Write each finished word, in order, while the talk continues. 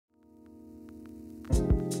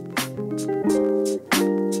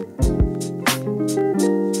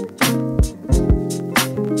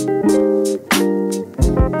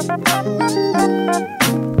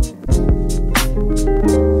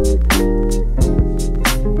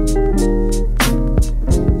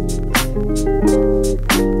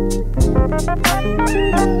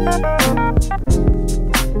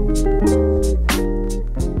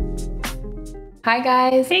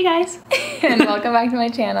guys! Hey guys! And welcome back to my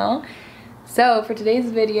channel. So for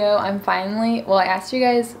today's video, I asked you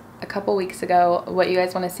guys a couple weeks ago what you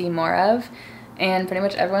guys want to see more of, and pretty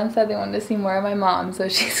much everyone said they wanted to see more of my mom, so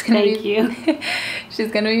she's gonna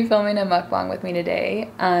she's gonna be filming a mukbang with me today,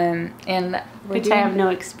 which I have no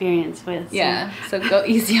experience with. Yeah, so go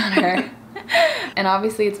easy on her. And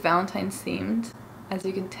obviously it's Valentine's themed. As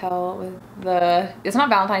you can tell with it's not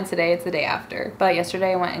Valentine's today, it's the day after. But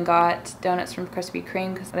yesterday I went and got donuts from Krispy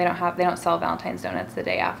Kreme because they don't sell Valentine's donuts the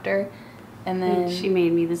day after. And then she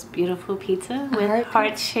made me this beautiful pizza with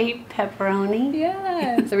heart-shaped pepperoni.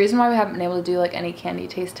 Yeah. The reason why we haven't been able to do like any candy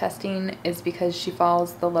taste testing is because she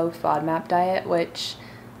follows the low FODMAP diet, which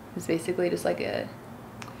is basically just like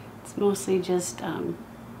it's mostly just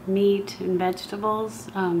meat and vegetables.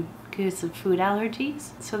 Because of food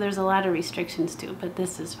allergies, so there's a lot of restrictions too, but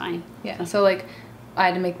this is fine. Yeah, so like I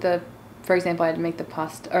had to make the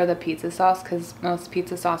pasta or the pizza sauce because most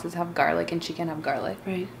pizza sauces have garlic and she can't have garlic.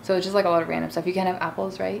 Right. So it's just like a lot of random stuff. You can't have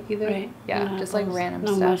apples, right? Either. Right. Yeah, no just apples, like random no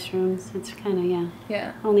stuff. No mushrooms. It's kind of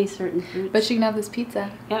Yeah. Only certain fruits. But she can have this pizza.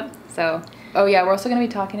 Yep. So, oh yeah, we're also gonna be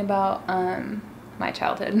talking about my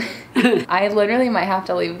childhood. I literally might have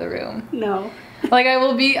to leave the room. No. Like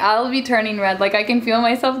I'll be turning red. Like I can feel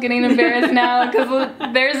myself getting embarrassed now because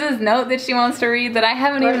there's this note that she wants to read that I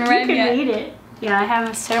haven't even read yet. You can read it. Yeah, I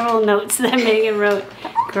have several notes that Megan wrote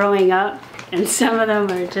growing up, and some of them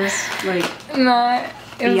are just like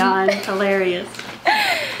beyond hilarious.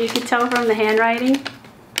 You could tell from the handwriting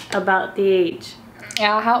about the age.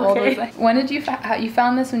 Yeah, how old was I? When did you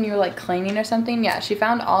found this when you were like cleaning or something? Yeah, she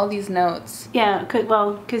found all these notes. Yeah,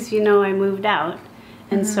 because you know I moved out.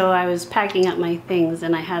 And so I was packing up my things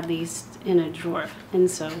and I had these in a drawer.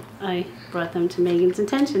 And so I brought them to Megan's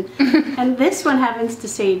attention. And this one happens to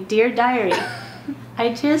say, "Dear Diary,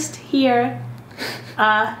 I just hear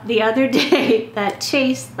the other day that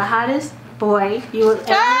Chase, the hottest boy you will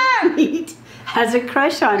ever meet, has a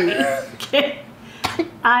crush on me. Okay.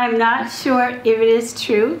 I'm not sure if it is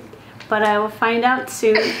true, but I will find out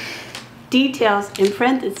soon. Details in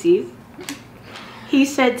parentheses. He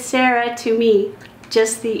said Sarah to me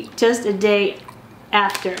just a day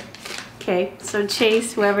after." Okay, so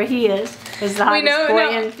Chase, whoever he is the hottest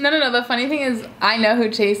boy. No. The funny thing is, I know who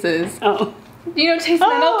Chase is. Oh. Do you know Chase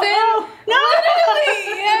Middleton? Oh, no.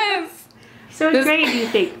 Literally, yes. So what grade do you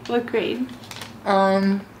think? What grade?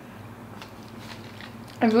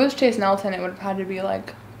 If it was Chase Middleton, it would have had to be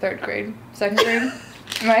like 3rd grade, 2nd grade,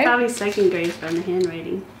 right? Probably 2nd grade from the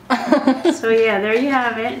handwriting. So yeah, there you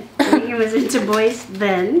have it. Megan was into boys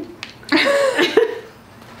then.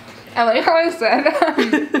 I like how I said,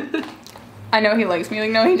 I know he likes me.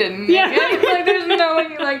 Like, no, he didn't. Yeah. Like, there's no way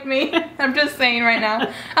he liked me. I'm just saying right now.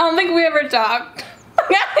 I don't think we ever talked.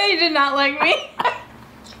 He did not like me.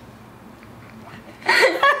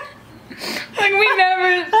 Like, we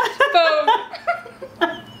never spoke.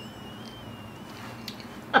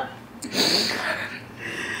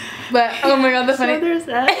 But, oh my god, So there's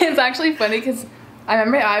that. It's actually funny because I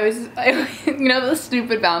remember you know the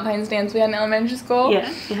stupid Valentine's dance we had in elementary school?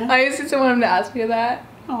 Yeah. I used to want him to ask me that.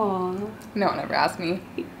 Aww. No one ever asked me.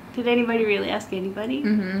 Did anybody really ask anybody?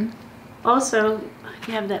 Mm-hmm. Also,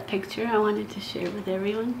 you have that picture I wanted to share with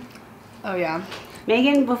everyone. Oh yeah.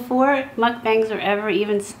 Megan, before mukbangs were ever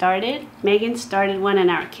even started, Megan started one in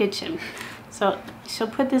our kitchen. So she'll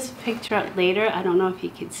put this picture up later. I don't know if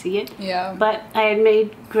you could see it. Yeah. But I had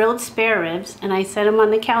made grilled spare ribs and I set them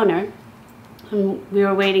on the counter. And we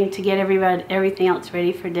were waiting to get everything else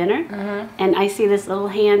ready for dinner. And I see this little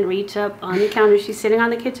hand reach up on the counter. She's sitting on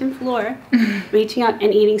the kitchen floor, reaching up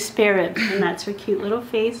and eating spare ribs. And that's her cute little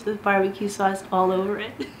face with barbecue sauce all over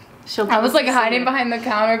it. I was like hiding behind the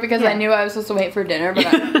counter because I knew I was supposed to wait for dinner,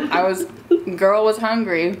 but girl was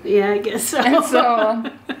hungry. Yeah, I guess so. And so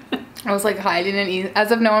I was like hiding and eating,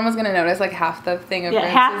 as if no one was going to notice, like half the thing of ribs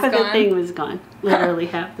half of gone. the thing was gone. Literally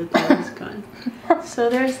half the thing was gone. So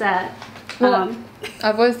there's that. Well,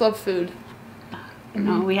 I've always loved food.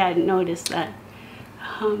 No, we hadn't noticed that.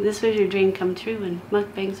 This was your dream come true when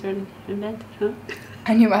mukbangs were invented, huh?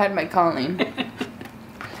 I knew I had my calling.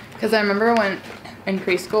 Because I remember when in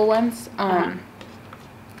preschool once,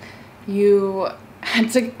 you had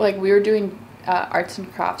to, like, we were doing arts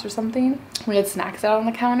and crafts or something. We had snacks out on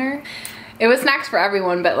the counter. It was snacks for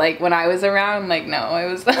everyone, but like when I was around, like no, it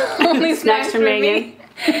was only snacks for me.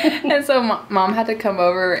 And so mom had to come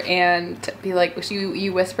over and be like,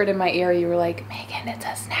 you whispered in my ear, you were like, "Megan, it's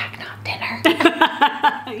a snack, not dinner."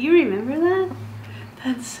 You remember that?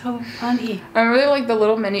 That's so funny. I remember like the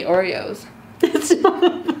little mini Oreos. That's so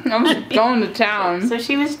funny. I was going to town. So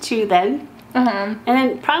she was 2 then. And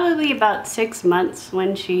then probably about 6 months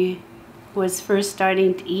when she was first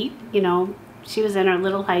starting to eat, you know, she was in her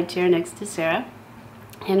little high chair next to Sarah.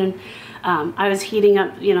 And I was heating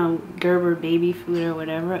up, you know, Gerber baby food or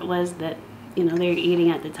whatever it was that, you know, they were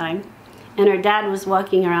eating at the time. And her dad was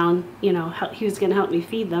walking around, you know, he was going to help me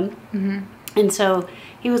feed them. And so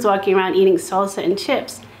he was walking around eating salsa and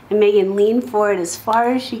chips. And Megan leaned forward as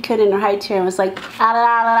far as she could in her high chair and was like, ah, la,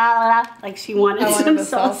 la, la, la, la, like she wanted some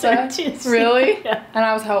salsa and chips. Really? Yeah. And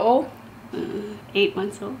I was how old? 8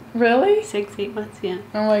 months old. Really? 6, 8 months, yeah.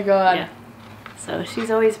 Oh my God. Yeah. So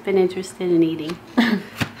she's always been interested in eating.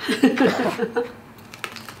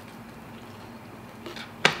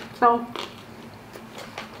 So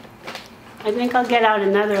I think I'll get out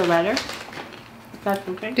another letter. If that's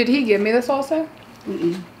okay. Did he give me this also?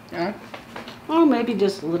 Mm-mm. No. Or maybe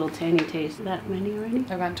just a little tiny taste. That many already?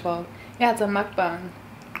 I've got 12. Yeah, it's a mukbang.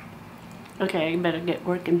 Okay, I better get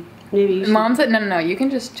working. Maybe you should. Mom said, no, you can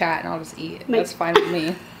just chat and I'll just eat. That's fine with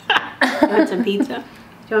me. You want some pizza?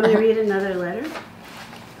 Do you want me to read another letter?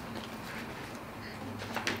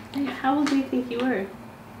 How old do you think you were?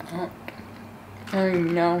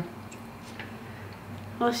 No.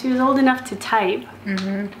 Well, she was old enough to type.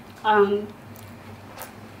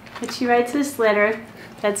 But she writes this letter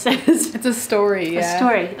that says... It's a story, yeah. A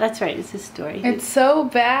story. That's right, it's a story. It's so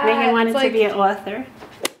bad. Megan wanted to be an author.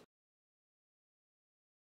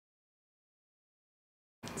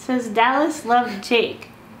 It says, Dallas loved Jake,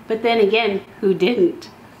 but then again, who didn't?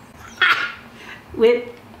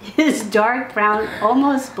 With his dark brown,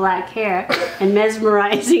 almost black hair and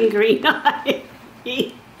mesmerizing green eyes.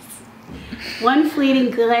 One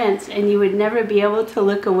fleeting glance and you would never be able to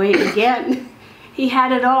look away again. He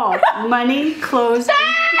had it all. Money, clothes,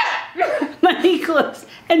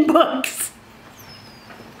 and books.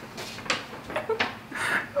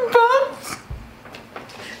 Books?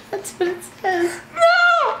 That's what it says.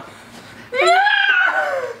 No!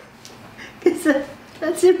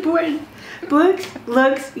 That's important. Books,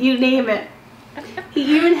 looks, you name it.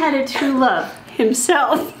 He even had a true love,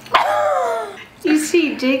 himself. You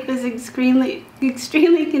see, Jake was extremely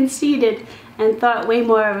conceited and thought way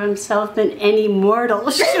more of himself than any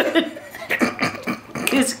mortal should.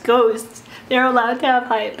 Because ghosts, they're allowed to have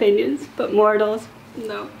high opinions, but mortals,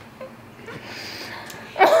 no.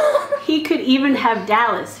 He could even have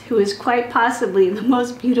Dallas, who is quite possibly the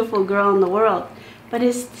most beautiful girl in the world, but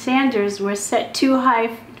his standards were set too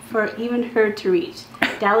high for even her to reach.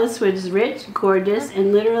 Dallas was rich, gorgeous,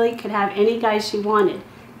 and literally could have any guy she wanted.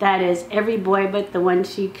 That is, every boy but the one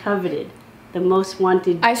she coveted. The most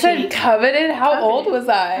wanted Jake. I said coveted? How old was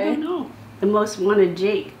I? I don't know. The most wanted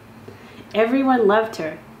Jake. Everyone loved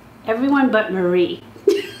her. Everyone but Marie.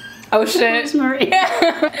 Oh shit. It was Marie.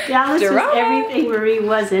 Dallas was everything Marie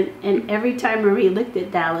wasn't, and every time Marie looked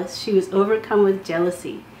at Dallas, she was overcome with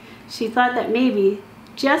jealousy. She thought that maybe,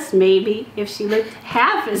 just maybe, if she looked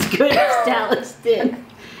half as good as Dallas did,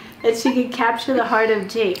 that she could capture the heart of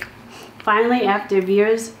Jake. Finally, after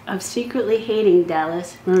years of secretly hating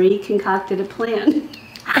Dallas, Marie concocted a plan.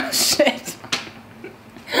 Oh, shit.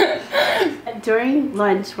 During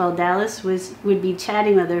lunch, while Dallas would be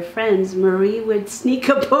chatting with her friends, Marie would sneak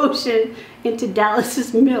a potion into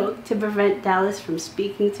Dallas's milk to prevent Dallas from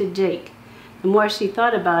speaking to Jake. The more she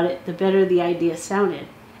thought about it, the better the idea sounded.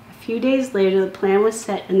 A few days later, the plan was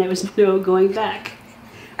set and there was no going back.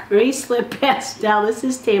 Marie slipped past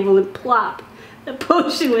Dallas's table and plop. The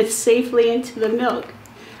potion was safely into the milk.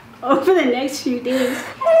 Over the next few days,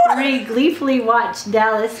 Marie gleefully watched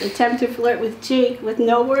Dallas attempt to flirt with Jake with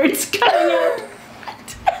no words coming out.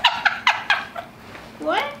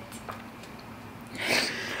 What?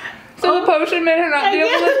 So the potion made her not be able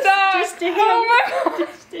to talk. Just to him. Oh my God.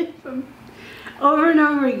 Just to him. Over and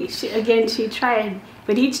over again she tried,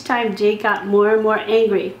 but each time Jake got more and more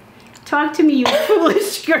angry. Talk to me, you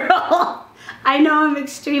foolish girl. I know I'm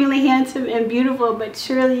extremely handsome and beautiful, but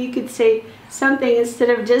surely you could say something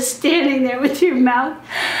instead of just standing there with your mouth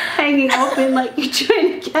hanging open like you're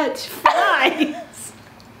trying to catch flies.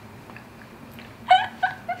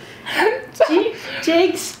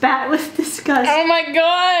 Jake spat with disgust. Oh my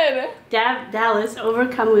God! Dallas,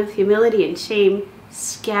 overcome with humility and shame,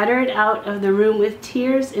 scattered out of the room with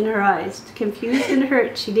tears in her eyes. Confused and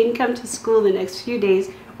hurt, she didn't come to school the next few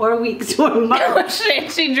days or weeks or months. Oh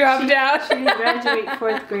shit, she dropped out. She didn't graduate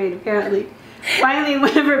 4th grade, apparently. Finally,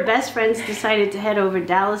 one of her best friends decided to head over to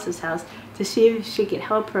Dallas's house to see if she could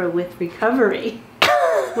help her with recovery.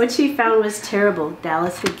 What she found was terrible.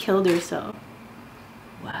 Dallas had killed herself.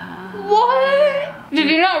 Wow. What? Did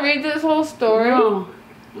you not read this whole story? No.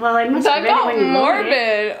 Well, I must have read it when you wrote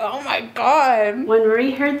it. Morbid. Oh my God. When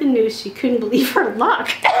Marie heard the news, she couldn't believe her luck.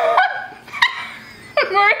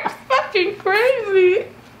 Marie's fucking crazy.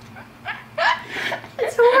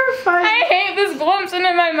 It's horrifying. I hate this glimpse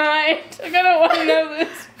into my mind. I don't want to know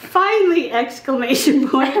this. Finally! Exclamation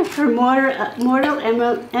point. Her mortal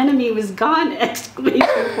enemy was gone!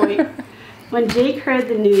 Exclamation point. When Jake heard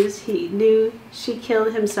the news, he knew she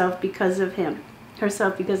killed herself because of him. A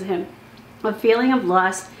feeling of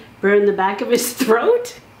loss burned the back of his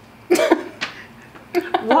throat.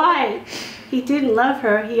 Why? He didn't love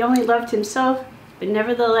her. He only loved himself. But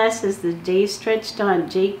nevertheless, as the days stretched on,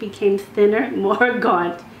 Jake became thinner, more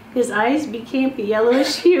gaunt. His eyes became a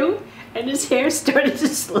yellowish hue, and his hair started to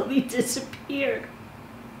slowly disappear.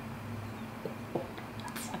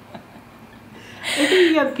 I think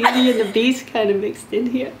you got Beauty and the Beast kind of mixed in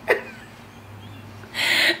here. Like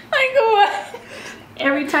what?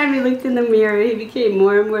 Every time he looked in the mirror, he became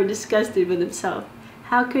more and more disgusted with himself.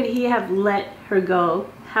 How could he have let her go?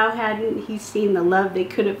 How hadn't he seen the love they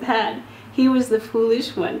could have had? He was the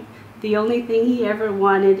foolish one, the only thing he ever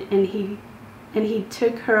wanted, and he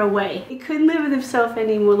took her away. He couldn't live with himself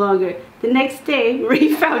any longer. The next day,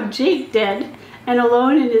 Marie found Jake dead and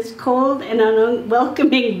alone in his cold and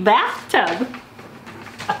unwelcoming bathtub.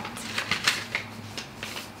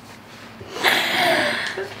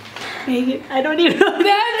 Megan, I don't even know.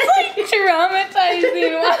 That's like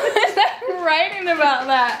traumatizing. Why was I writing about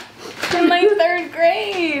that in like 3rd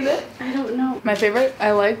grade? I don't know. My favorite,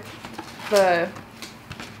 I like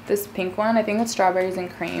this pink one. I think it's strawberries and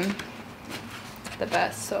cream. The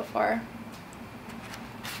best so far.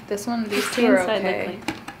 This one, these two are okay.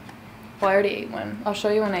 Well, I already ate one. I'll show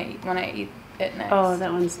you when I eat it next. Oh, that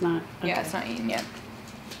one's not. Okay. Yeah, it's not eaten yet.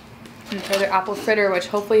 And further apple fritter, which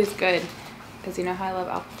hopefully is good, because you know how I love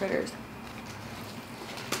apple fritters.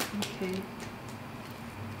 Okay.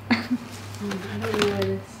 I don't know what it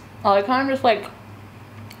is. I like kind of just like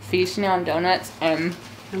feasting on donuts, and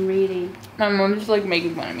I'm reading. my mom's just like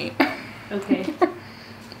making fun of me. Okay.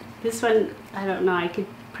 This one, I don't know. I could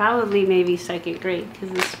probably maybe 2nd grade because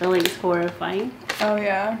the spelling's horrifying. Oh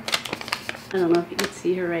yeah. I don't know if you can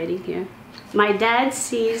see her writing here. My dad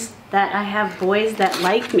sees that I have boys that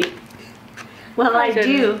like me. Well, I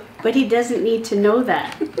do, but he doesn't need to know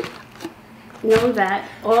that.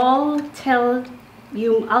 I'll tell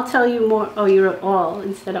you more. Oh, you wrote all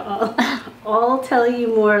instead of all. I'll tell you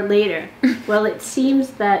more later. Well, it seems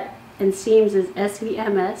that, and seems is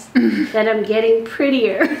SVMS, that I'm getting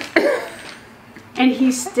prettier. And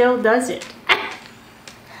he still does it.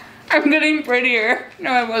 I'm getting prettier.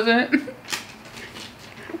 No, I wasn't.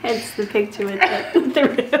 Hence the picture with the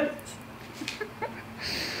ribs.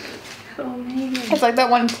 Oh man. It's like that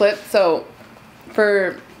one clip. So,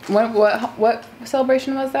 for what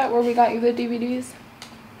celebration was that where we got you the DVDs?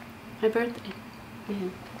 My birthday. Yeah.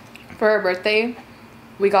 For our birthday,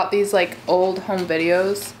 we got these like old home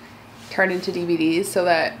videos turned into DVDs so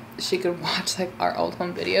that she could watch like our old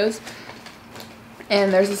home videos.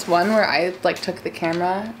 And there's this one where I like took the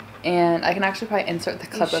camera, and I can actually probably insert the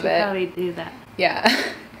clip of it. You should probably do that.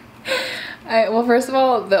 Yeah. Well, first of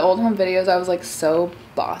all, the old home videos I was like so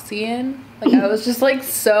bossy in. Like I was just like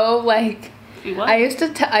so like. What? I used to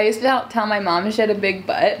tell my mom she had a big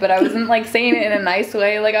butt, but I wasn't like saying it in a nice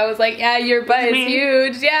way. Like I was like, yeah, your butt is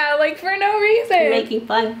huge. Yeah, like for no reason. You're making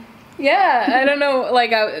fun. Yeah, I don't know.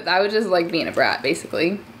 Like I was just like being a brat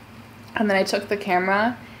basically. And then I took the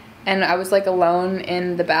camera, and I was like alone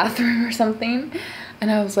in the bathroom or something,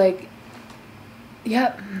 and I was like,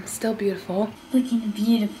 yep, I'm still beautiful. Looking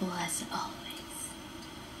beautiful as always.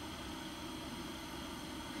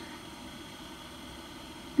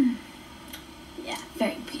 Yeah,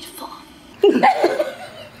 very beautiful.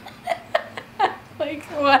 Like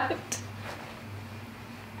what?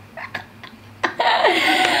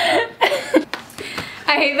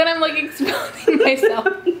 I hate that I'm like exposing myself.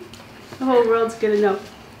 The whole world's gonna know.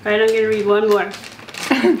 Alright, I'm gonna read one more.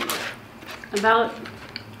 About,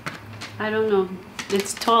 I don't know.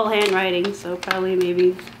 It's tall handwriting, so probably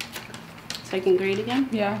maybe 2nd grade again.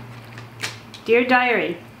 Yeah. Dear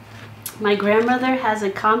Diary, my grandmother has a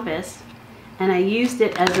compass, and I used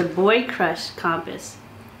it as a boy crush compass,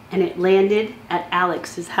 and it landed at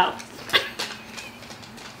Alex's house.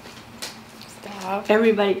 Stop.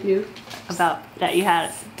 Everybody knew about that you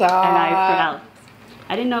had Stop. an eye for Alex.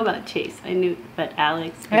 I didn't know about Chase. I knew, but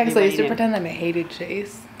Alex. I actually used to knew. pretend that I hated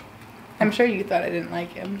Chase. I'm sure you thought I didn't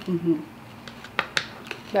like him. Mm-hmm.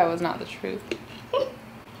 That was not the truth.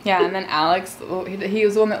 Yeah, and then Alex, he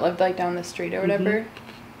was the one that lived like down the street or whatever.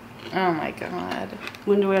 Mm-hmm. Oh my god.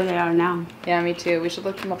 Wonder where they are now. Yeah, me too. We should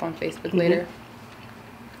look them up on Facebook later.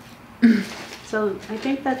 So I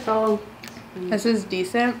think that's all. This is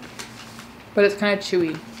decent, but it's kind of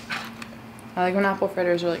chewy. I like when apple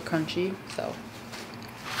fritters are like crunchy, so.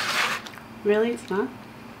 Really, it's not?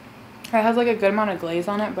 It has like a good amount of glaze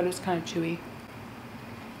on it, but it's kind of chewy.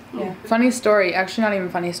 Yeah. Funny story, actually not even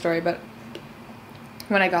funny story, but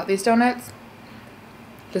when I got these donuts,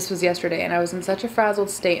 this was yesterday, and I was in such a frazzled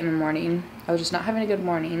state in the morning. I was just not having a good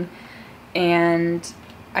morning, and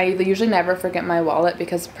I usually never forget my wallet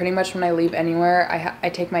because pretty much when I leave anywhere, I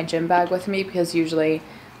take my gym bag with me because usually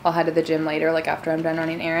I'll head to the gym later, like after I'm done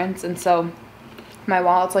running errands, and so my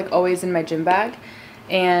wallet's like always in my gym bag,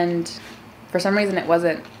 and for some reason it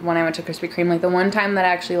wasn't when I went to Krispy Kreme. Like the one time that I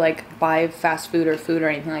actually like buy fast food or food or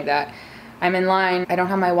anything like that, I'm in line, I don't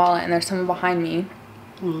have my wallet, and there's someone behind me,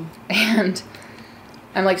 and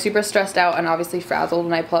I'm like super stressed out and obviously frazzled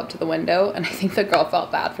when I pull up to the window, and I think the girl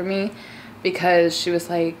felt bad for me because she was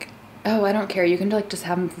like, oh, I don't care, you can like just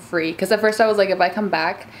have them for free. Because at first I was like, if I come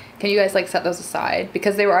back, can you guys like set those aside?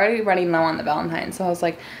 Because they were already running low on the Valentine. So I was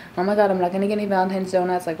like, oh my god, I'm not gonna get any Valentine's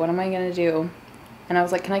donuts, like what am I gonna do? And I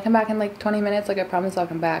was like, can I come back in like 20 minutes? Like I promise I'll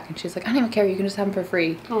come back. And she's like, I don't even care, you can just have them for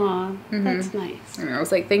free. Aw, that's nice. And I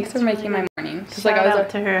was like, thanks for making my morning. Shout like, I was out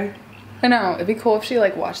to her. I know, it'd be cool if she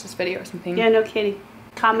like watched this video or something. Yeah, no kidding.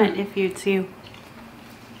 Comment if you too.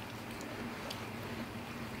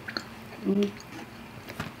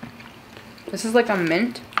 This is like a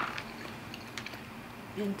mint.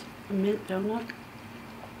 A mint donut?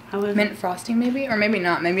 How is mint frosting maybe? Or maybe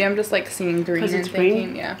not. Maybe I'm just like seeing green and thinking,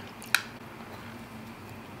 green? Yeah.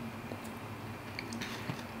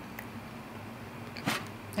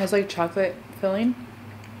 It has like chocolate filling.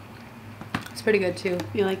 It's pretty good too.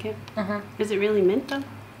 You like it? Uh-huh. Is it really mint though?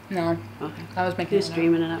 No. Okay. I was making just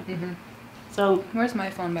dreaming it up. So where's my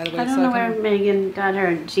phone, by the way? I don't know where Megan got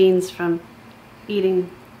her jeans from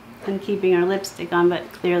eating and keeping her lipstick on,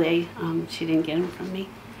 but clearly she didn't get them from me.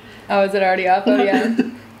 Oh, is it already up? Oh yeah.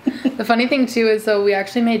 The funny thing too is, so we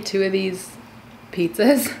actually made 2 of these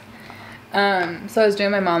pizzas. So I was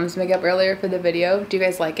doing my mom's makeup earlier for the video. Do you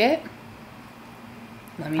guys like it?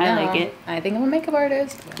 Let me know. I like it. I think I'm a makeup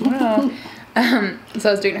artist. I don't know. So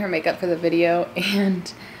I was doing her makeup for the video,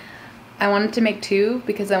 and I wanted to make 2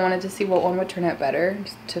 because I wanted to see what one would turn out better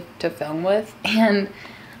to film with. And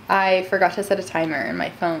I forgot to set a timer in my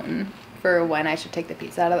phone for when I should take the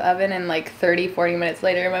pizza out of the oven, and like 30-40 minutes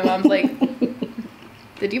later my mom's like,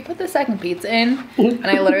 did you put the second pizza in? And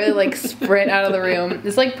I literally like sprint out of the room.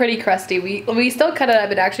 It's like pretty crusty. We still cut it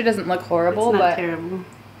up. It actually doesn't look horrible, it's not but terrible.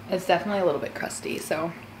 It's definitely a little bit crusty.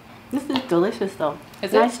 So this is delicious though.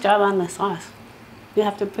 Is nice job on the sauce. You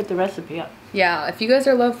have to put the recipe up. Yeah, if you guys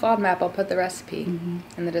are low FODMAP, I'll put the recipe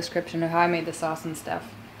in the description of how I made the sauce and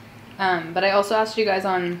stuff. But I also asked you guys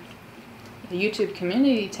on the YouTube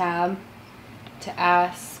community tab to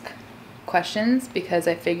ask questions because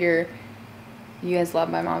I figure you guys love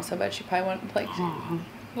my mom so much you probably want like,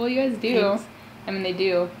 well, you guys do. Thanks. I mean, they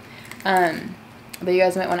do. But you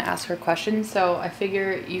guys might want to ask her questions, so I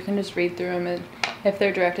figure you can just read through them, and if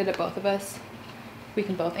they're directed at both of us, we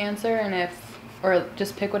can both answer, and or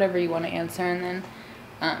just pick whatever you want to answer, and then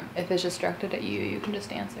if it's just directed at you, you can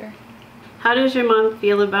just answer. How does your mom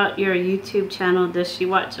feel about your YouTube channel? Does she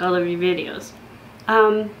watch all of your videos?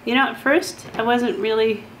 You know, at first,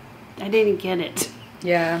 I didn't get it.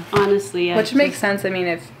 Yeah. Honestly. Which makes sense. I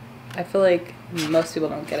mean, I feel like most people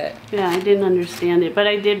don't get it. Yeah, I didn't understand it, but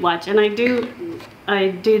I did watch, and I do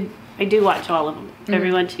watch all of them.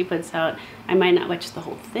 Everyone she puts out. I might not watch the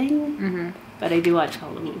whole thing, but I do watch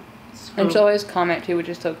all of them. So. And she'll always comment too, which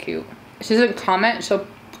is so cute. She doesn't comment, she'll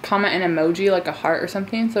comment an emoji like a heart or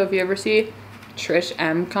something. So if you ever see Trish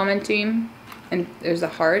M commenting and there's a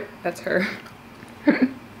heart, that's her.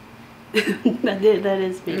 that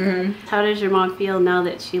is me. How does your mom feel now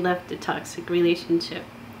that she left a toxic relationship?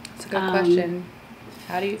 That's a good question.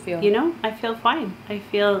 How do you feel? You know, I feel fine. I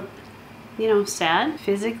feel, you know, sad.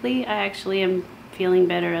 Physically, I actually am feeling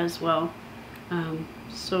better as well.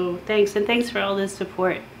 So thanks, and thanks for all the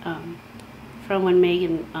support from when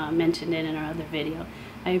Megan mentioned it in our other video.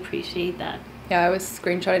 I appreciate that. Yeah, I was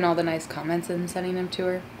screenshotting all the nice comments and sending them to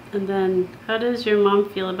her. And then, how does your mom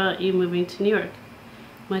feel about you moving to New York?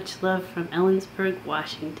 Much love from Ellensburg,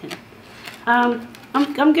 Washington.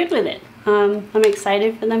 I'm good with it. I'm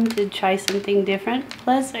excited for them to try something different.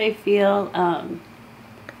 Plus, I feel,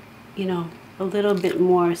 you know, a little bit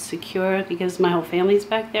more secure because my whole family's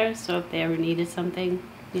back there. So if they ever needed something,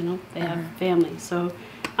 you know, they have family. So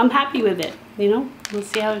I'm happy with it, you know. We'll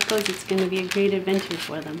see how it goes. It's going to be a great adventure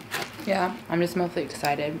for them. Yeah, I'm just mostly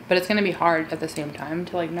excited. But it's going to be hard at the same time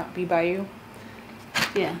to, like, not be by you.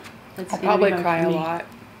 Yeah. I'll probably cry a lot.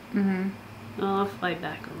 Oh, I'll fly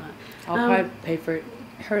back a lot. I'll probably pay for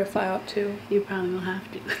her to fly out too. You probably will have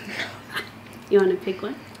to. You want to pick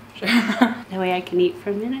one? Sure. That way I can eat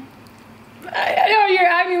for a minute. I know you're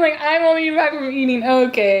acting like I'm only back from eating.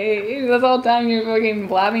 Okay, that's all the time you're fucking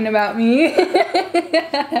blabbing about me.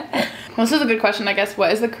 Well, this is a good question, I guess.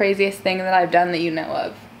 What is the craziest thing that I've done that you know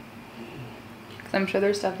of? Because I'm sure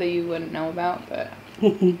there's stuff that you wouldn't know about, but...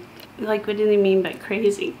 Like, what do you mean by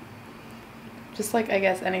crazy? Just like, I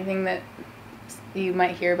guess, anything that you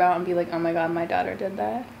might hear about and be like, oh my god, my daughter did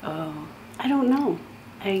that. Oh, I don't know.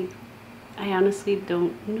 I honestly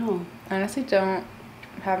don't know. I honestly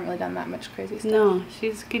haven't really done that much crazy stuff. No,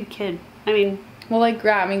 she's a good kid. I mean... Well, like,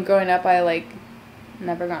 growing up, I, like,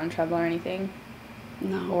 never got in trouble or anything.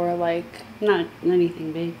 No. Or, like... Not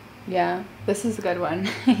anything big. Yeah. This is a good one.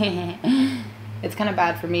 It's kind of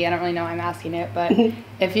bad for me. I don't really know why I'm asking it, but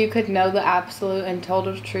if you could know the absolute and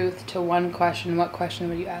total truth to one question, what question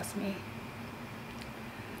would you ask me?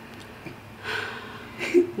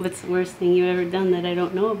 What's the worst thing you've ever done that I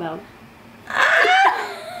don't know about?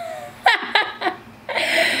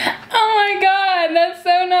 Oh my god, that's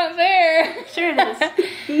so not fair. Sure it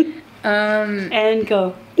is. And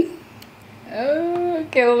go. Oh,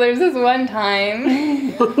 okay, well there's this one time.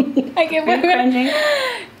 I can't believe it.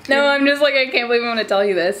 No, I'm just like, I can't believe I'm gonna tell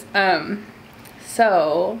you this.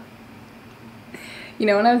 So, you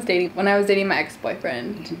know, when I was dating my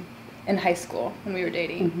ex-boyfriend in high school, when we were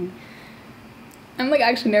dating, I'm like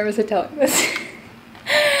actually nervous to tell you this.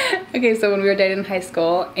 Okay, so when we were dating in high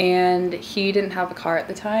school, and he didn't have a car at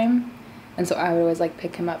the time, and so I would always like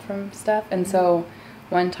pick him up from stuff, and so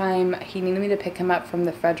one time he needed me to pick him up from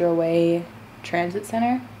the Federal Way Transit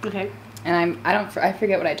Center. Okay. And I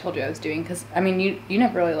forget what I told you I was doing, because, I mean, you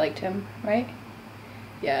never really liked him, right?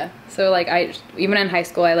 Yeah. So, like, even in high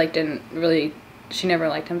school, I, like, didn't really, she never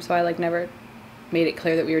liked him, so I, like, never made it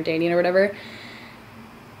clear that we were dating or whatever.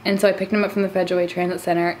 And so I picked him up from the Federal Way Transit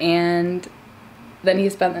Center, and then he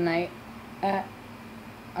spent the night at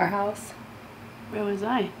our house. Where was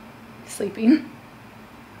I? Sleeping.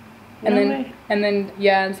 And No then, way. and then,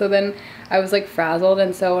 yeah, and so then I was, like, frazzled,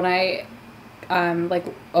 and so when I... like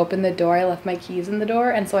opened the door, I left my keys in the door,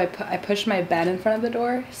 and so I pushed my bed in front of the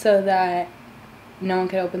door so that no one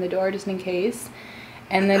could open the door just in case.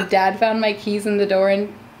 And then Dad found my keys in the door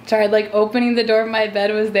and tried like opening the door, my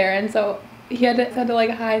bed was there, and so he had to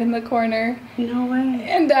like hide in the corner. No way.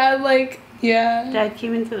 And Dad like, yeah. Dad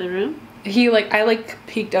came into the room? He like, I like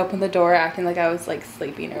peeked open the door acting like I was like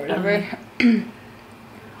sleeping or whatever.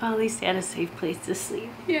 Well, at least he had a safe place to sleep.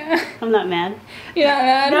 Yeah. I'm not mad.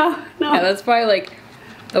 Yeah, mad? No. Yeah, that's probably like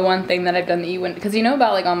the one thing that I've done that you wouldn't, because you know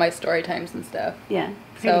about like all my story times and stuff. Yeah.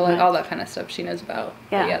 So like all that kind of stuff she knows about.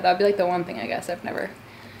 Yeah. But yeah, that'd be like the one thing I guess I've never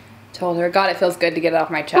told her. God, it feels good to get it off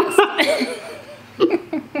my chest.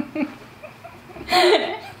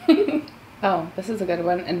 Oh, this is a good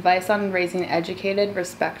one. Advice on raising educated,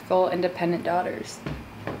 respectful, independent daughters.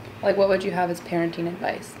 Like, what would you have as parenting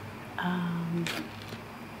advice?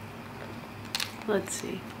 Let's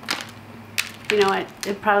see. You know what?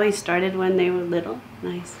 It probably started when they were little.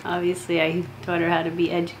 Nice. Obviously, I taught her how to be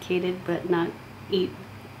educated, but not eat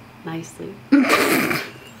nicely.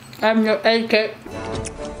 I'm no etiquette.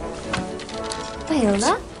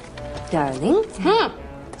 Viola, darling.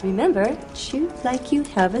 Remember, chew like you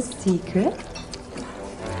have a secret.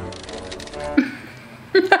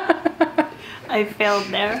 I failed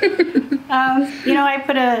there. You know, I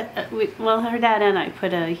put her dad and I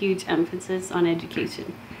put a huge emphasis on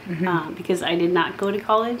education because I did not go to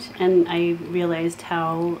college, and I realized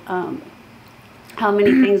how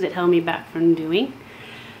many things it held me back from doing.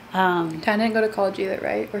 Dad didn't go to college either,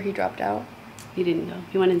 right? Or he dropped out? He didn't go.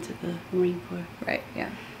 He went into the Marine Corps. Right, yeah.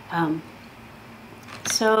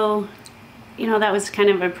 So, you know, that was kind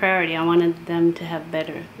of a priority. I wanted them to have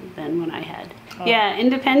better than what I had. Oh. Yeah,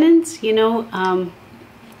 independence, you know,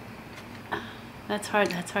 that's hard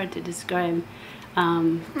to describe.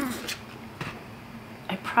 I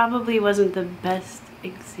probably wasn't the best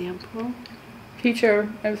example.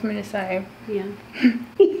 Teacher, I was going to say. Yeah.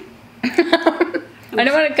 I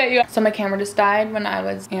don't want to cut you off. So my camera just died when I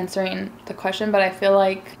was answering the question, but I feel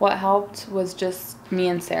like what helped was just me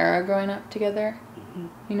and Sarah growing up together,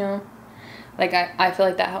 you know? Like, I feel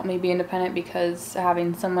like that helped me be independent, because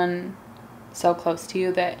having someone so close to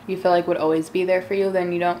you that you feel like would always be there for you,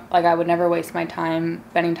 then you don't, like, I would never waste my time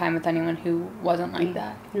spending time with anyone who wasn't like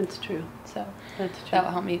that. That's true. So that's true. That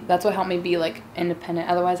would help me. That's what helped me be, like, independent.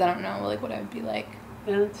 Otherwise, I don't know, like, what I would be like.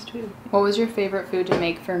 Yeah, that's true. What was your favorite food to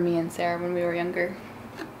make for me and Sarah when we were younger?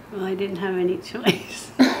 Well, I didn't have any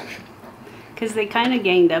choice. Because they kind of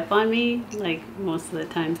ganged up on me, like, most of the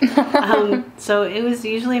time. So it was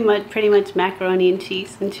usually pretty much macaroni and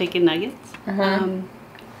cheese and chicken nuggets.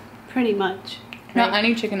 Pretty much. Not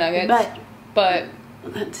any chicken nuggets. But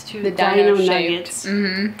That's true. The Dino dino nuggets.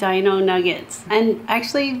 Dino nuggets. And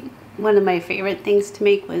actually, one of my favorite things to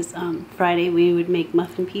make was Friday we would make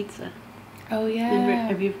muffin pizza. Oh yeah.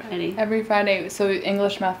 Every Friday. Every Friday. So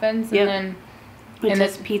English muffins, Yep. and then With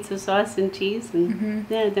just pizza sauce and cheese, and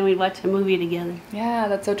yeah, then we'd watch a movie together. yeah,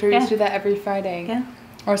 that's so true. We used to do that every Friday. Yeah.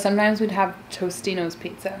 Or sometimes we'd have Tostino's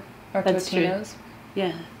pizza or That's true. Totino's.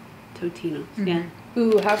 Yeah. Totino's. Yeah.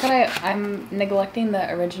 Ooh, how could I'm neglecting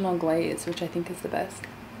the original glaze, which I think is the best.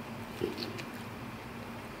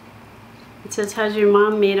 It says, has your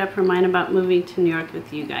mom made up her mind about moving to New York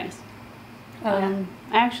with you guys? I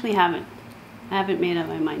actually haven't. I haven't made up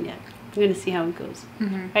my mind yet. I'm going to see how it goes.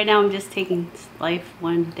 Right now I'm just taking life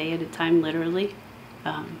one day at a time, literally.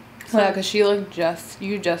 Yeah, because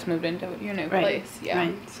you just moved into your new place. Yeah.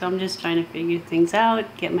 Right. So I'm just trying to figure things out,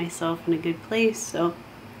 get myself in a good place. So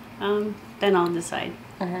then I'll decide.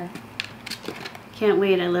 Can't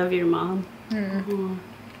wait. I love your mom.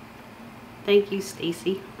 Thank you,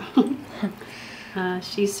 Stacy.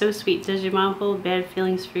 She's so sweet. Does your mom hold bad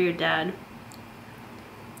feelings for your dad?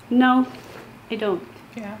 No, I don't.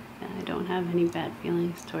 Yeah. I don't have any bad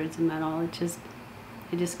feelings towards him at all. I just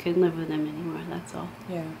couldn't live with him anymore. That's all.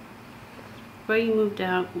 Yeah. Before you moved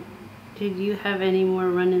out, did you have any more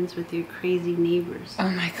run-ins with your crazy neighbors? Oh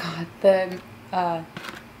my God.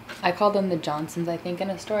 I called them the Johnsons, I think,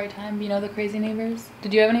 in a story time. You know the crazy neighbors?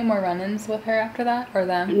 Did you have any more run-ins with her after that, or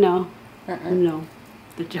them? No. No.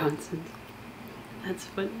 The Johnsons. That's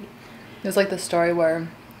funny. It was like the story where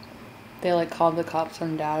they like called the cops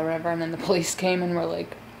on Dad or whatever, and then the police came and were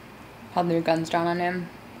like, had their guns drawn on him.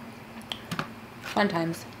 Fun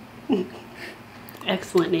times.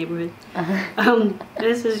 Excellent neighborhood.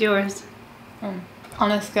 This is yours.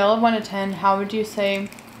 On a scale of 1 to 10, how would you say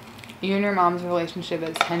you and your mom's relationship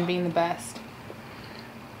is, 10 being the best?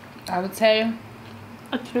 I would say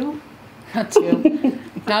A 2. a 2.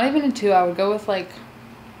 Not even a 2. I would go with like,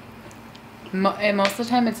 most of the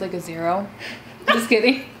time it's like a 0. Just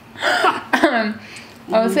kidding. I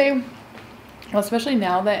would say, well, especially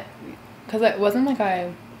now that, because it wasn't like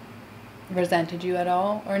I resented you at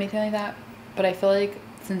all or anything like that, but I feel like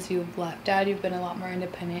since you've left Dad, you've been a lot more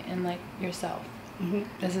independent and like yourself.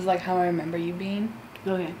 This is like how I remember you being.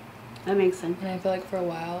 Okay. That makes sense. And I feel like for a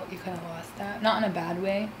while you kind of lost that. Not in a bad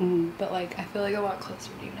way, but like I feel like a lot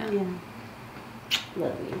closer to you now. Yeah.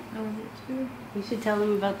 Love you. I love you too. You should tell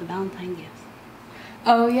them about the Valentine gifts.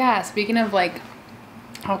 Oh yeah, speaking of like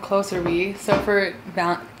how close are we? So for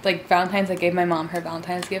Valentine's, I gave my mom her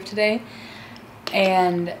Valentine's gift today,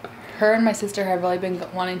 and her and my sister have really been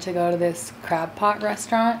wanting to go to this crab pot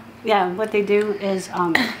restaurant. Yeah, what they do is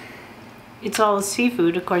it's all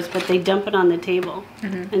seafood, of course, but they dump it on the table,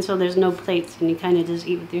 and so there's no plates, and you kind of just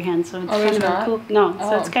eat with your hands. So it's kind of a cool. No,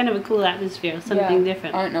 so it's kind of a cool atmosphere, something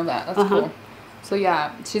different. I didn't know that. That's cool. So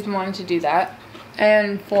yeah, she's been wanting to do that,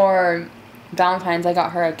 and for Valentine's, I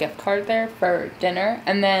got her a gift card there for dinner,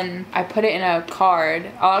 and then I put it in a card.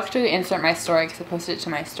 I'll actually insert my story because I posted it to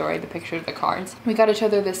my story, the picture of the cards. We got each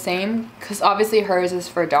other the same, because obviously hers is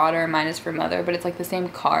for daughter, mine is for mother, but it's like the same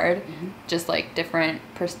card, just like different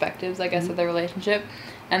perspectives, I guess, of the relationship.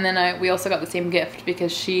 And then we also got the same gift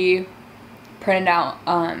because she printed out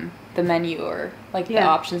the menu or like the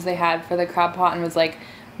options they had for the crab pot and was like,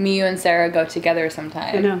 me, you, and Sarah go together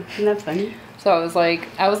sometime. I know, isn't that funny? So I was like,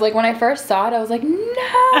 when I first saw it, I was like, no,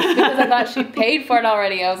 because I thought she paid for it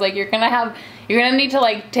already. I was like, you're gonna need to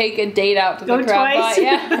like take a date out to the crab pot.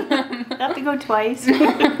 Yeah. You have to go twice. So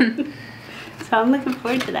I'm looking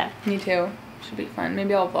forward to that. Me too. Should be fun.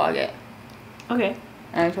 Maybe I'll vlog it. Okay.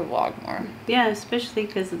 I have to vlog more. Yeah, especially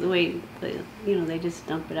because of the way they just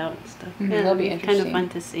dump it out and stuff. Yeah, that'll be kind interesting. of fun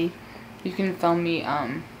to see. You can film me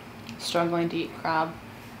struggling to eat crab.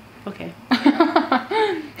 Okay.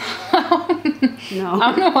 No.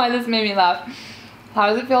 I don't know why this made me laugh. How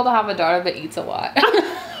does it feel to have a daughter that eats a lot?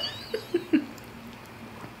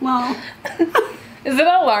 Well. Is it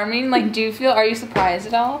alarming? Like, are you surprised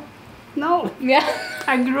at all? No. Yeah.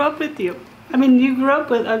 I grew up with you. I mean, you grew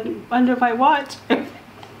up with under my watch.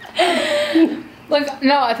 Like,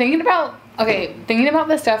 no, thinking about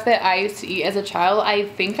the stuff that I used to eat as a child, I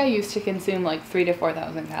think I used to consume like 3,000 to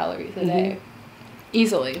 4,000 calories a day.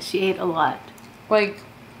 Easily. She ate a lot. Like,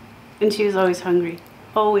 and she was always hungry.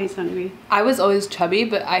 Always hungry. I was always chubby,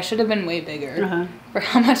 but I should have been way bigger for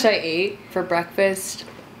how much I ate. For breakfast,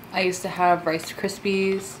 I used to have Rice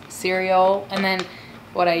Krispies, cereal, and then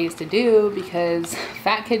what I used to do, because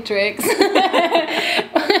fat kid tricks,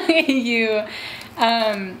 you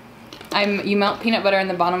melt peanut butter in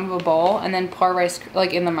the bottom of a bowl and then pour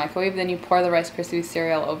in the microwave, then you pour the Rice Krispies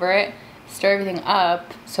cereal over it, stir everything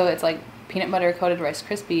up so it's like peanut butter coated Rice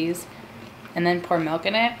Krispies, and then pour milk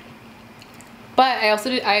in it. But I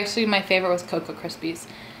actually, my favorite was Cocoa Krispies.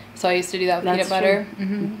 So I used to do that with peanut butter.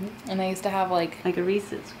 And I used to have like a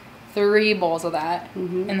Reese's. 3 bowls of that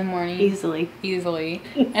in the morning. Easily.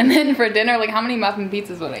 And then for dinner, like how many muffin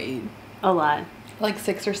pizzas would I eat? A lot. Like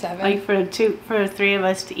 6 or 7. Like for 3 of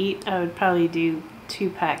us to eat, I would probably do 2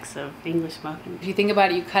 packs of English muffins. If you think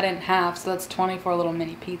about it, you cut it in half, so that's 24 little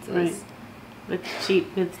mini pizzas. Right. With cheese.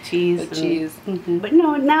 With cheese. But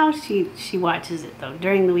no, now she watches it though.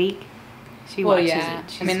 During the week, she watches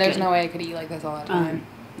it. I mean, there's no way I could eat like this all the time.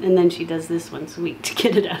 And then she does this once a week to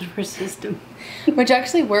get it out of her system. Which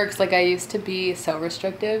actually works. Like I used to be so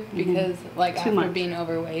restrictive because like after being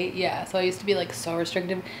overweight. Yeah, so I used to be like so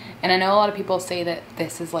restrictive. And I know a lot of people say that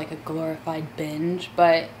this is like a glorified binge,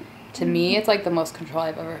 but to me it's like the most control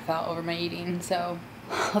I've ever felt over my eating. So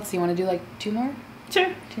let's see, you want to do like 2 more? Sure.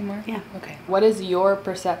 2 more? Yeah. Okay. What is your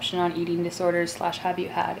perception on eating disorders / have you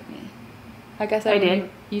had any? I guess I did.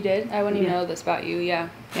 You did? I wouldn't even know this about you, yeah.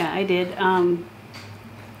 Yeah, I did.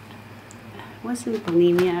 Wasn't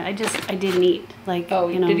bulimia. I didn't eat. Like,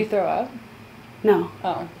 you know. Did you throw up? No.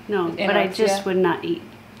 Oh. No, but I just would not eat.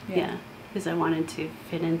 Yeah. Because I wanted to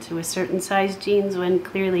fit into a certain size jeans when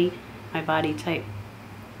clearly my body type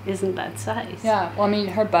isn't that size. Yeah, well, I mean,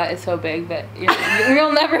 her butt is so big that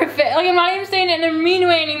you'll never fit. Like, I'm not even saying it in a mean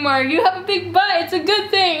way anymore. You have a big butt. It's a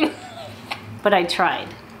good thing. But I tried.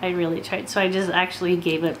 I really tried. So I just actually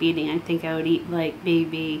gave up eating. I think I would eat, like,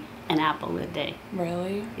 maybe an apple a day.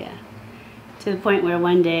 Really? Yeah. To the point where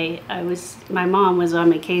one day my mom was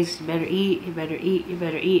on my case, you better eat, you better eat, you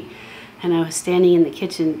better eat. And I was standing in the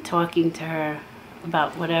kitchen talking to her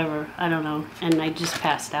about whatever, I don't know, and I just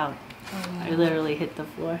passed out. Oh, wow. I literally hit the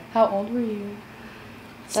floor. How old were you?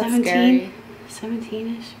 That's 17, scary.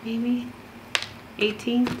 17-ish maybe,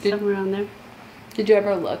 18, somewhere around there. Did you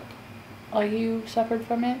ever look like you suffered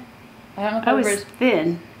from it? I don't know if I was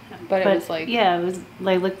thin. But it was like... Yeah, it was.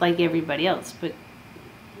 I looked like everybody else, but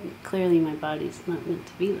clearly my body's not meant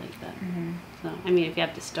to be like that. So, I mean, if you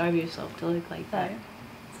have to starve yourself to look like that,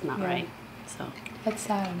 it's not right. So that's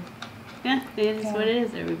sad. Yeah, it is what it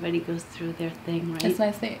is. Everybody goes through their thing, right? It's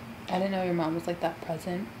nice that I didn't know your mom was like that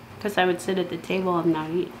present. Because I would sit at the table and not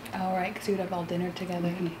eat. Oh, right, because you would have all dinner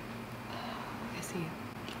together. I see.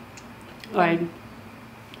 Or I'd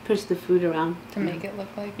push the food around. To make it look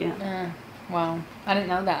like... Yeah. Wow. I didn't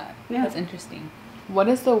know that. Yeah. That's interesting. What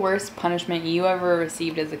is the worst punishment you ever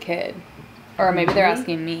received as a kid? Or maybe they're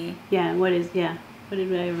asking me. Yeah, what did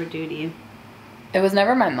I ever do to you? It was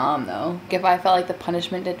never my mom, though. If I felt like the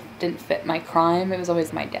punishment didn't fit my crime, it was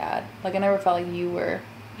always my dad. Like, I never felt like you were...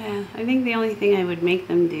 Yeah, I think the only thing I would make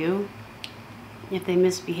them do, if they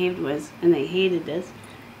misbehaved and they hated this,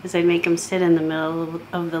 is I'd make them sit in the middle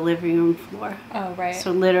of the living room floor. Oh, right.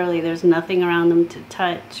 So literally there's nothing around them to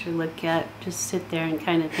touch or look at. Just sit there and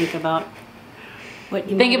kind of think about what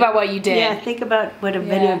you about what you did. Yeah, think about what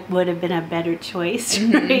would have been a better choice,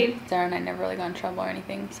 right? Sarah and I never really got in trouble or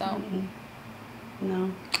anything, so...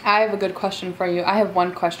 No. I have a good question for you. I have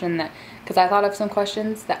one question that... Because I thought of some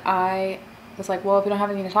questions that I was like, well, if we don't have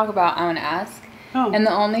anything to talk about, I want to ask. Oh. And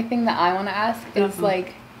the only thing that I want to ask is,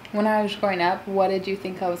 like... When I was growing up, what did you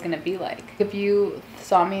think I was going to be like? If you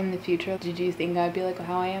saw me in the future, did you think I'd be like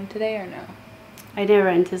how I am today or no? I never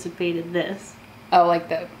anticipated this. Oh, like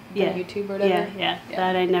the YouTube or whatever? Yeah.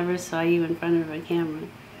 That I never saw you in front of a camera.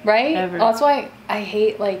 Right? Ever. Well, that's why I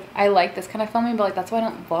hate, like, I like this kind of filming, but, like, that's why I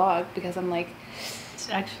don't vlog, because I'm like... It's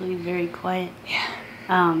actually very quiet.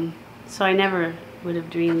 Yeah. So I never would have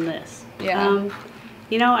dreamed this. Yeah.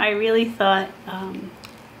 You know, I really thought...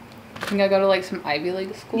 Think I go to like some Ivy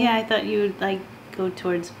League school? Yeah, I thought you would like go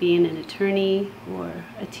towards being an attorney or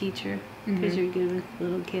a teacher because you're good with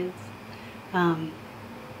little kids.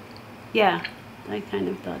 Yeah, I kind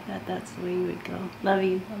of thought that's the way you would go. Love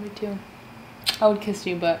you. Love you too. I would kiss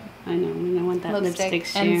you, but I know, we don't want that lipstick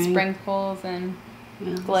sharing. And sprinkles and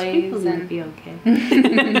glaze. Sprinkles would be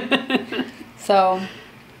okay. So,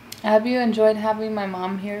 have you enjoyed having my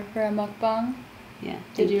mom here for a mukbang? Yeah.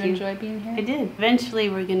 Did you enjoy being here? I did. Eventually,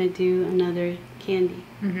 we're gonna do another candy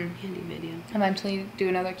video. Eventually, do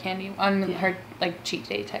another candy on her like cheat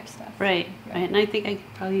day type stuff. Right. And I think I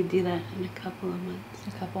could probably do that in a couple of months.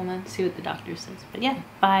 A couple of months. See what the doctor says. But yeah.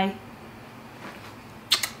 Bye.